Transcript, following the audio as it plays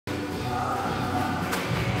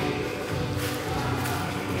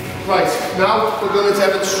Right, now we're going to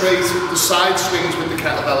demonstrate the side swings with the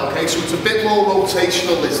kettlebell, okay? So it's a bit more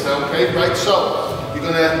rotational this now, okay? Right, so you're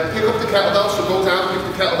going to pick up the kettlebell, so go down, pick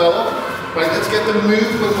the kettlebell up. Right, let's get the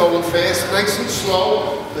movement going first, nice and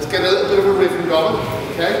slow. Let's get a little bit of a rhythm going,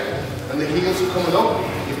 okay? And the heels are coming up.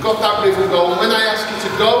 You've got that rhythm going. When I ask you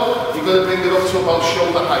to go, you're going to bring it up to about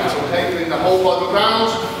shoulder height, okay? Bring the whole body round.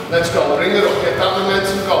 Let's go, bring it up, get that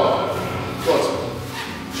momentum going. Good.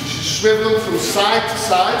 Swiveling from side to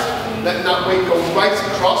side, letting that weight go right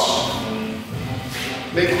across,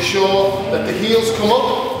 making sure that the heels come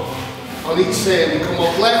up on each turn. We come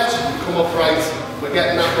up left, we come up right. We're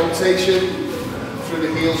getting that rotation through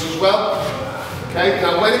the heels as well. Okay,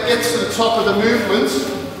 now when it gets to the top of the movement,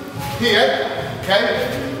 here,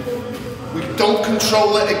 okay, we don't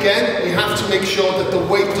control it again. We have to make sure that the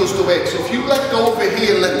weight does the work. So if you let go over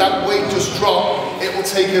here and let that weight just drop, it will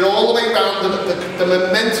take it all the way around the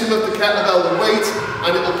momentum of the kettlebell, the weight,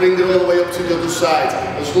 and it will bring it all the way up to the other side.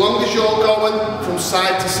 As long as you're going from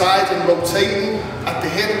side to side and rotating at the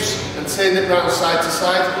hips and turning it round side to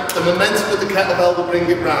side, the momentum of the kettlebell will bring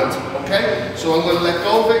it round. Okay? So I'm going to let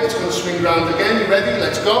go of it. It's going to swing round again. You ready?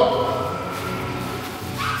 Let's go.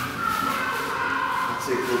 That's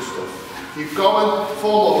it. Good stuff. Keep going, 4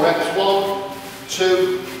 more reps, 1,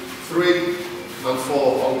 2, 3 and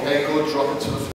 4, okay, good, drop it to the floor.